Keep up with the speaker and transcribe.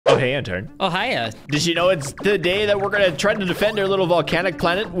hey, intern. Oh, hiya. Did you know it's the day that we're gonna try to defend our little volcanic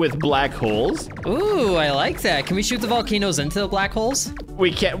planet with black holes? Ooh, I like that. Can we shoot the volcanoes into the black holes?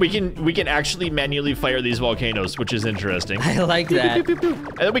 We can't. We can actually manually fire these volcanoes, which is interesting. I like that.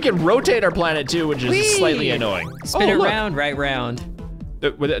 And then we can rotate our planet too, which is slightly annoying. Spin it round, right round.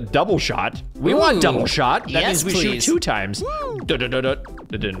 With a double shot. We want double shot. That means we shoot 2 times. It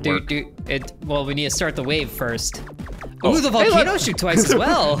didn't work. Well, we need to start the wave first. Ooh, the volcanoes shoot twice as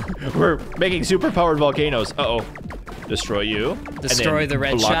well. We're making super powered volcanoes. Uh-oh. Destroy you. Destroy the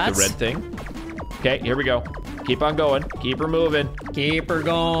red block shots. the red thing. Okay, here we go. Keep on going. Keep her moving. Keep her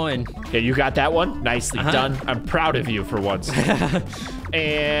going. Okay, you got that one. Nicely done. I'm proud of you for once.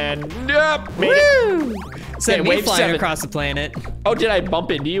 And made it. Send me flying across the planet. Oh, did I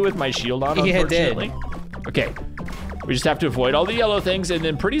bump into you with my shield on, unfortunately? Yeah, it did. Okay. We just have to avoid all the yellow things, and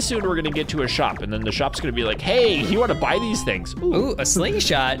then pretty soon we're gonna get to a shop, and then the shop's gonna be like, hey, you wanna buy these things? Ooh, a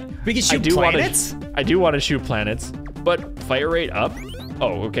slingshot. We can shoot planets? I do wanna shoot planets, but fire rate up?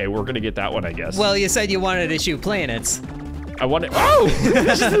 Oh, okay, we're gonna get that one, I guess. Well, you said you wanted to shoot planets. I want to, oh,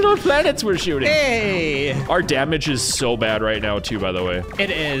 this is little planets we're shooting. Hey. Our damage is so bad right now too, by the way. It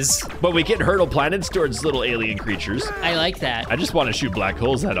is. But we can hurtle planets towards little alien creatures. I like that. I just want to shoot black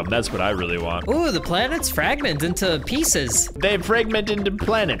holes at them. That's what I really want. Ooh, the planets fragment into pieces. They fragment into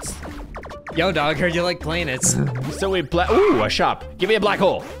planets. Yo, dog, heard you like planets. So we ooh, a shop. Give me a black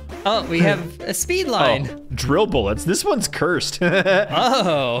hole. Oh, we have a speed line. Oh, drill bullets. This one's cursed.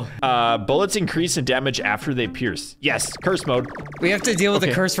 Oh. Bullets increase in damage after they pierce. Yes, curse mode. We have to deal with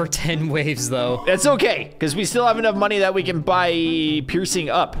the curse for 10 waves, though. That's okay, because we still have enough money that we can buy piercing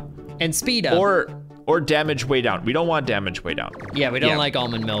up. And speed up. Or damage way down. We don't want damage way down. Yeah, we don't like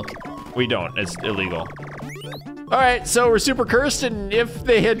almond milk. We don't, it's illegal. All right, so we're super cursed, and if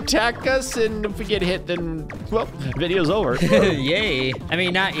they attack us, and if we get hit, then, well, video's over. Yay. I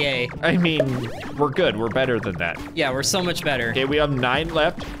mean, not yay. I mean, we're good, we're better than that. Yeah, we're so much better. Okay, we have 9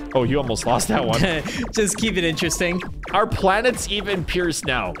 left. Oh, you almost lost that one. Just keep it interesting. Our planet's even pierced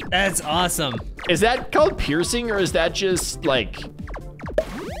now. That's awesome. Is that called piercing, or is that just, like,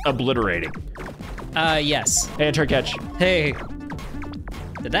 obliterating? Yes. Hey, try catch. Hey.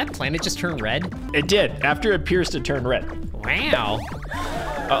 Did that planet just turn red? It did. After it pierced, it turned red. Wow.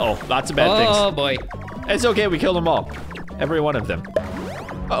 Uh-oh, lots of bad things. Oh, boy. It's okay, we killed them all. Every one of them.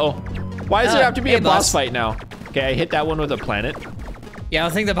 Uh-oh. Why does there have to be a boss fight now? Okay, I hit that one with a planet. Yeah, I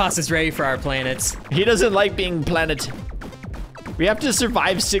don't think the boss is ready for our planets. He doesn't like being planet. We have to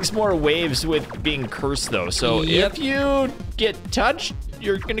survive 6 more waves with being cursed, though. So if you get touched,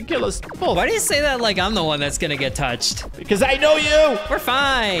 you're gonna kill us both. Why do you say that like I'm the one that's gonna get touched? Because I know you! We're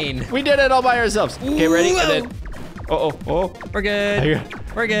fine. We did it all by ourselves. Okay, ready? And then, oh. We're good.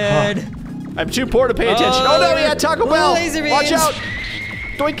 We're good. I'm too poor to pay attention. Oh no, we had Taco Bell! Laser beams. Watch out!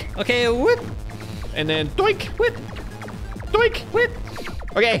 Doink! Okay, whoop. And then doink, whip. Doink, whip.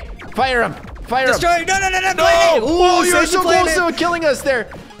 Okay, fire him. Fire him. Destroy! No! Oh, you're so close to killing us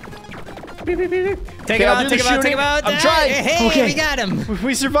there. Take him out. I'm trying. Hey, we got him.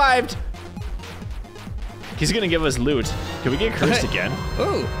 We survived. He's gonna give us loot. Can we get cursed again?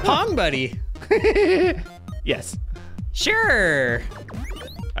 Ooh, Pong Buddy. Yes. Sure.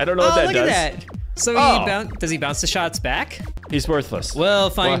 I don't know what that does. Look at that. So does he bounce the shots back? He's worthless. We'll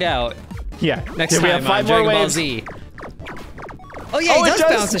find out. Yeah. Next time we have 5 on more Dragon Ball waves. Z. Oh yeah, he does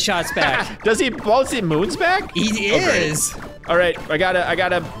bounce the shots back. Does he bounce the moons back? He is. All right, I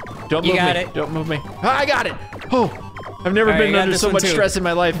gotta. Don't move me. Don't move me. I got it. Oh, I've never been under so much stress in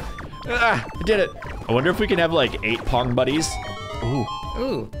my life. I did it. I wonder if we can have like 8 Pong buddies.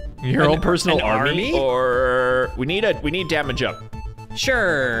 Ooh. Your own personal army? Or we need damage up.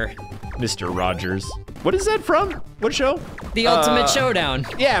 Sure. Mr. Rogers. What is that from? What show? The Ultimate Showdown.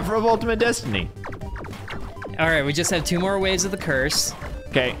 Yeah, from Ultimate Destiny. All right, we just have 2 more waves of the curse.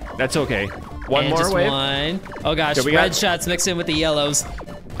 Okay, that's okay. One more wave. One. Oh gosh, red shots mixed in with the yellows.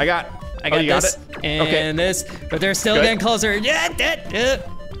 I got this and this, but they're still getting closer. Yeah,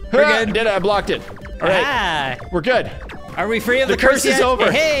 we're good. Did it? I blocked it. All right, we're good. Are we free of the curse yet? is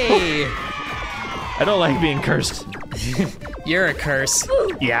over. Hey. I don't like being cursed. You're a curse.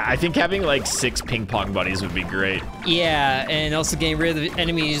 Yeah, I think having like 6 ping pong buddies would be great. Yeah, and also getting rid of the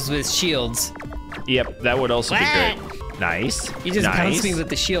enemies with shields. Yep, that would also be great. Nice. You just bounced me with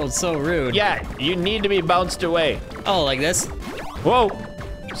the shield, so rude. Yeah, you need to be bounced away. Oh, like this? Whoa,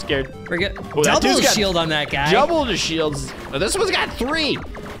 I'm scared. We're good. Oh, double shield on that guy. Double the shields. Oh, this one's got 3.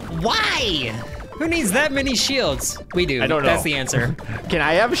 Why? Who needs that many shields? We do. I don't know. That's the answer. Can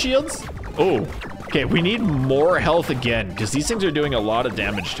I have shields? Oh, okay, we need more health again, because these things are doing a lot of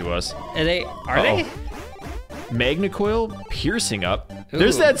damage to us. Are they? Magnecoil piercing up. Ooh,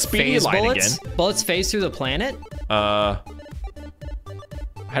 there's that speedy line bullets? again. Bullets phase through the planet? I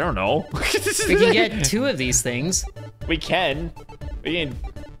don't know. We can get 2 of these things. We can. Can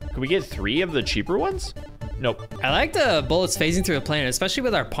we get 3 of the cheaper ones? Nope. I like the bullets phasing through the planet, especially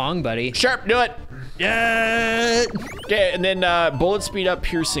with our Pong buddy. Sharp, do it. Yeah. Okay, and then bullet speed up,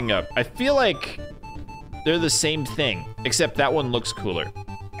 piercing up. I feel like they're the same thing, except that one looks cooler.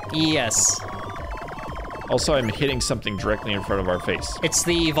 Yes. Also, I'm hitting something directly in front of our face. It's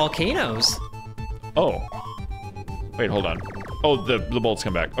the volcanoes. Oh. Wait, hold on. Oh, the bullets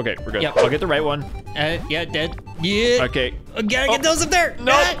come back. Okay, we're good. Yep. I'll get the right one. Yeah, dead. Yeah. Okay. Gotta get those up there.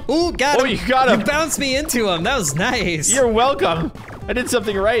 No. Ooh, got him. Oh, you got him. You bounced me into him. That was nice. You're welcome. I did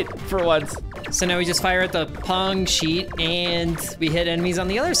something right for once. So now we just fire at the Pong sheet and we hit enemies on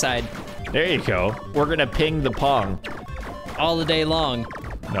the other side. There you go. We're gonna ping the Pong. All the day long.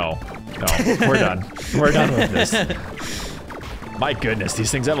 No, we're done. We're done with this. My goodness,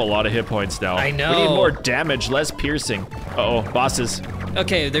 these things have a lot of hit points now. I know. We need more damage, less piercing. Uh-oh, bosses.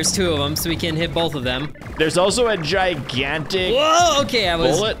 Okay, there's 2 of them, so we can hit both of them. There's also a gigantic Whoa, okay, I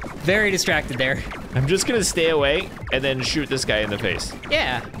was bullet. very distracted there. I'm just gonna stay away and then shoot this guy in the face.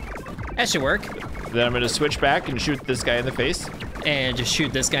 Yeah, that should work. Then I'm gonna switch back and shoot this guy in the face. And just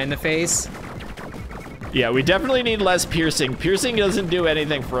shoot this guy in the face. Yeah, we definitely need less piercing. Piercing doesn't do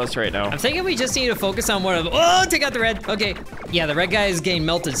anything for us right now. I'm thinking we just need to focus on one of them. Oh, take out the red. Okay. Yeah, the red guy is getting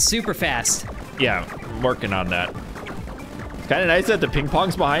melted super fast. Yeah, I'm working on that. Kind of nice that the ping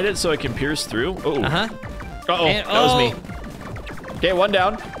pong's behind it so it can pierce through. Oh. Uh-huh. Uh-oh, And- that was me. Okay, one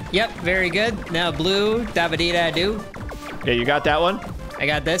down. Yep, very good. Now blue, da-ba-dee-da-doo. Okay, you got that one? I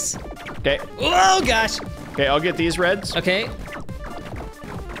got this. Okay. Oh, gosh. Okay, I'll get these reds. Okay.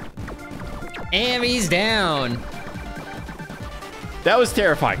 And he's down. That was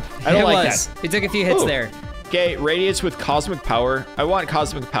terrifying. I don't like that. We took a few hits Ooh. there. Okay, radiates with cosmic power. I want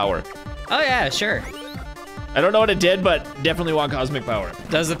cosmic power. Oh, yeah, sure. I don't know what it did, but definitely want cosmic power.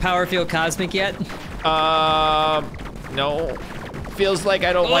 Does the power feel cosmic yet? No. Feels like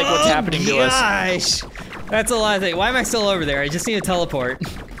I don't like what's happening to us. Gosh. That's a lot of things. Why am I still over there? I just need to teleport.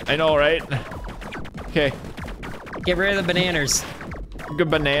 I know, right? Okay. Get rid of the bananas. Good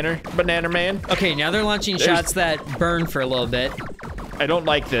banana man. Okay, now they're launching shots that burn for a little bit. I don't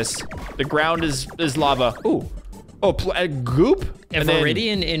like this. The ground is lava. Ooh. Oh, a goop? A And then-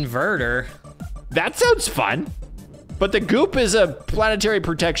 Viridian inverter. That sounds fun. But the goop is a planetary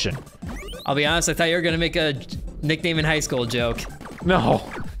protection. I'll be honest, I thought you were gonna make a nickname in high school joke. No.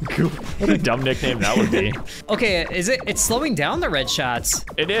 Goop. What a dumb nickname that would be. Okay, it's slowing down the red shots.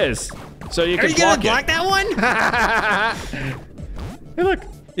 It is. So you Are can you gonna block block that one? it. Hey, look.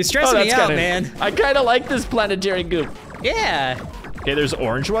 You're stressing me out, man. I kind of like this planetary goop. Yeah. Okay, there's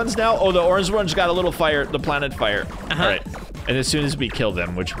orange ones now. Oh, the orange ones got a little fire, the planet fire. Uh-huh. All right. And as soon as we kill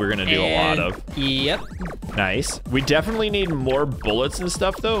them, which we're gonna do a lot of. Yep. Nice. We definitely need more bullets and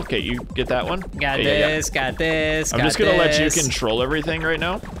stuff, though. Okay, you get that one. Got Okay, this, got this, I'm just gonna let you control everything right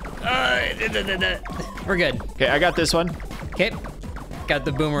now. We're good. Okay, I got this one. Okay. Got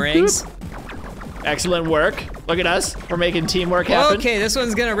the boomerangs. Excellent work. Look at us. We're making teamwork happen. Okay, this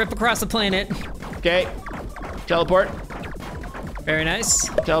one's gonna rip across the planet. Okay. Teleport. Very nice.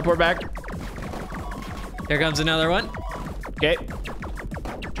 Teleport back. Here comes another one. Okay.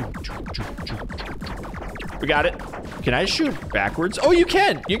 We got it. Can I shoot backwards? Oh, you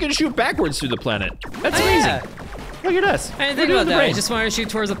can. You can shoot backwards through the planet. That's amazing. Yeah. Look at us. I didn't think about that. I just wanted to shoot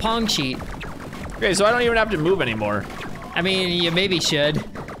towards a Pong sheet. Okay, so I don't even have to move anymore. I mean, you maybe should.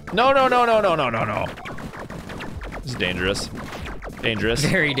 No. This is dangerous. Dangerous.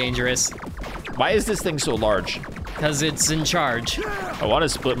 Very dangerous. Why is this thing so large? Because it's in charge. I want to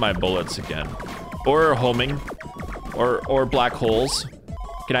split my bullets again. Or homing. Or black holes.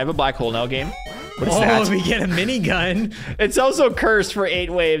 Can I have a black hole now, game? What is that? we get a minigun. It's also cursed for 8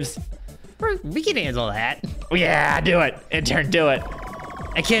 waves. We can handle that. Yeah, do it. Intern, do it.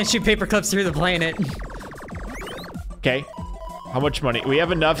 I can't shoot paper clips through the planet. Okay. How much money? We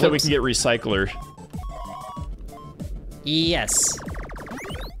have enough that we can get recycler. Yes.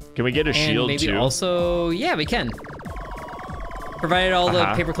 Can we get a And shield maybe too? also, yeah, we can. Provided all the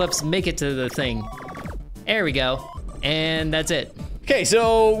paper clips make it to the thing. There we go. And that's it. Okay,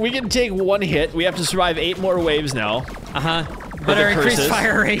 so we can take 1 hit. We have to survive 8 more waves now. Uh-huh. But our increased curses.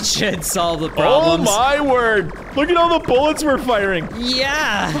 fire rate should solve the problems. Oh my word! Look at all the bullets we're firing.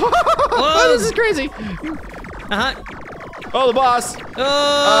 Yeah. This is crazy. Uh-huh. Oh, the boss. Oh,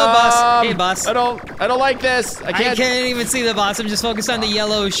 boss. Hey, boss. I don't like this. I can't even see the boss. I'm just focused on the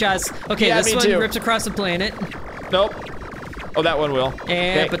yellow shots. Okay, Yeah, this me one too. rips across the planet. Nope. Oh, that one will.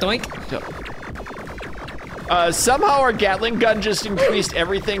 And Okay. badoink. Somehow our Gatling gun just increased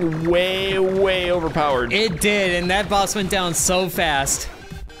everything way, way overpowered. It did, and that boss went down so fast.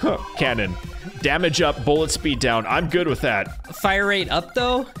 Cannon. Damage up, bullet speed down. I'm good with that. Fire rate up,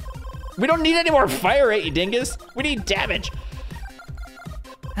 though? We don't need any more fire rate, you dingus. We need damage.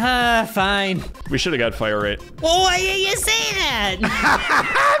 Fine. We should have got fire rate. Well, why did you say that?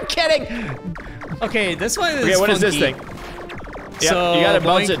 I'm kidding. Okay, this one is Okay, what funky. is this thing? Yep, So, you gotta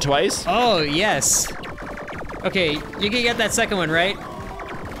bounce it twice. Oh, yes. Okay, you can get that second one, right?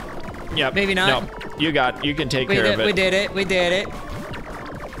 Yep. Maybe not. No, you can take care of it. We did it.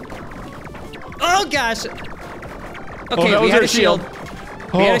 Oh, gosh. Okay, we had a shield.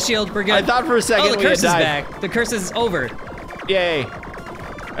 We had a shield, we're good. I thought for a second the we had curse is died. back. The curse is over. Yay.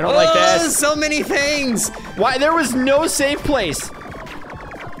 I don't like this. So many things. Why? There was no safe place.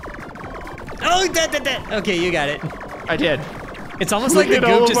 Oh, okay, you got it. I did. It's almost like the Look at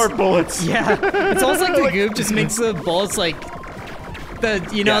all goop of just... our bullets. Yeah, it's almost like the goop just makes the bullets like the,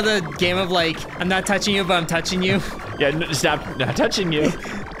 the game of like, I'm not touching you, but I'm touching you. Yeah, stop not touching you.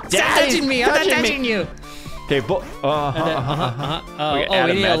 Stop touching me, I'm not touching you. Okay, Oh,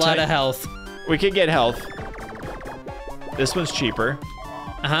 we need a lot of health. We can get health. This one's cheaper.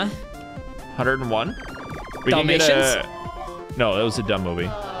 101. We can get a... No, that was a dumb movie.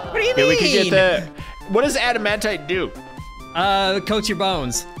 What do you Okay, mean? we can get the... What does adamantite do? Coat your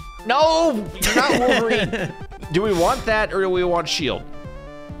bones. No, you're not Wolverine. Do we want that or do we want shield?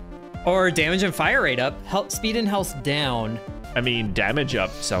 Or damage and fire rate up. Health, speed and health down. I mean, damage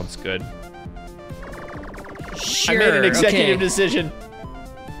up sounds good. Sure, I made an executive decision.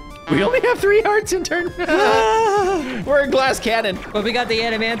 We only have 3 hearts in turn. We're a glass cannon. But we got the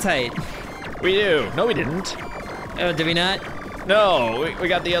adamantite. We do. No, we didn't. Oh, did we not? No, we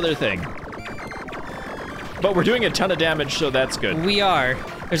got the other thing. But we're doing a ton of damage, so that's good. We are.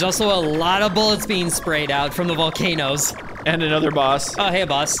 There's also a lot of bullets being sprayed out from the volcanoes. And another boss. Oh, hey,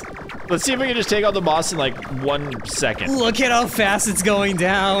 boss. Let's see if we can just take out the boss in like 1 second. Look at how fast it's going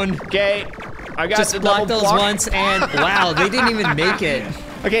down. Okay, I got just the block double those block. once, and wow, they didn't even make it.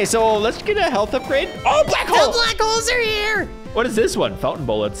 Okay, so let's get a health upgrade. Oh, black hole! The black holes are here! What is this one? Fountain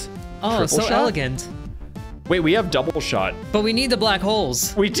bullets. Oh, Triple so shot? elegant. Wait, we have double shot. But we need the black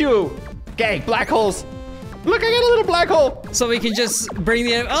holes. We do. Okay, black holes. Look, I got a little black hole. So we can just bring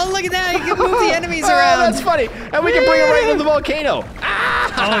the... Oh, look at that! You can move the enemies around. Oh, that's funny. And we can bring it right into the volcano.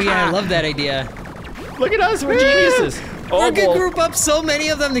 Oh, yeah, I love that idea. Look at us, we're geniuses. Oh, we could group up so many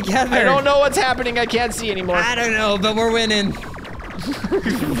of them together. I don't know what's happening. I can't see anymore. I don't know, but we're winning.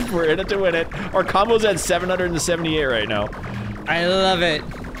 We're in it to win it. Our combo's at 778 right now. I love it.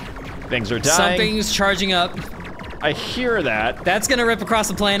 Things are dying. Something's charging up. I hear that. That's gonna rip across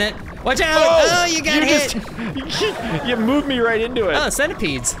the planet. Watch out! Oh, you got hit. You moved me right into it. Oh,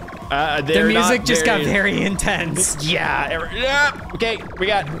 centipedes. The music just got very intense. Yeah. Okay, we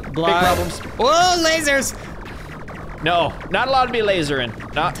got big problems. Whoa, lasers! No, not allowed to be lasering.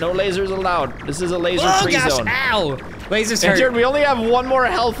 No lasers allowed. This is a laser-free zone. Ow! Lasers hurt. Jared, we only have 1 more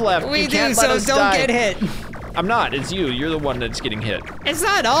health left. We you do, can't so let us don't die. get hit. I'm not. It's you. You're the one that's getting hit. It's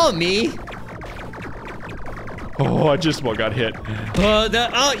not all me. Oh, I just about got hit.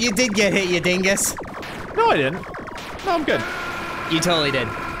 Oh, you did get hit, you dingus. No, I didn't. No, I'm good. You totally did.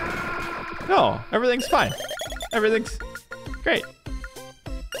 No, everything's fine. Everything's great.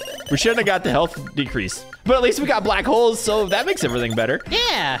 We shouldn't have got the health decrease. But at least we got black holes, so that makes everything better.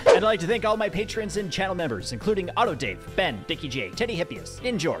 Yeah. I'd like to thank all my patrons and channel members, including Auto Dave, Ben, Dickie J, Teddy Hippias,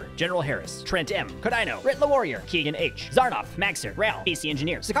 Injor, General Harris, Trent M, Kodino, Rit the Warrior, Keegan H, Zarnoff, Maxer, Rail, BC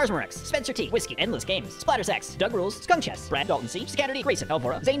Engineer, Sakarsmorex, Spencer T, Whiskey, Endless Games, Splattersex, Doug Rules, Skunk Chess, Brad Dalton C, Scatter D, Grayson,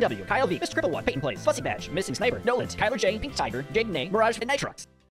 Elvora, Zane W, Kyle V, Mr. Triple One, Peyton Plays, Fussy Badge, Missing Sniper, Nolan, Kyler J, Pink Tiger, Jaden A, Mirage, and Nitrox.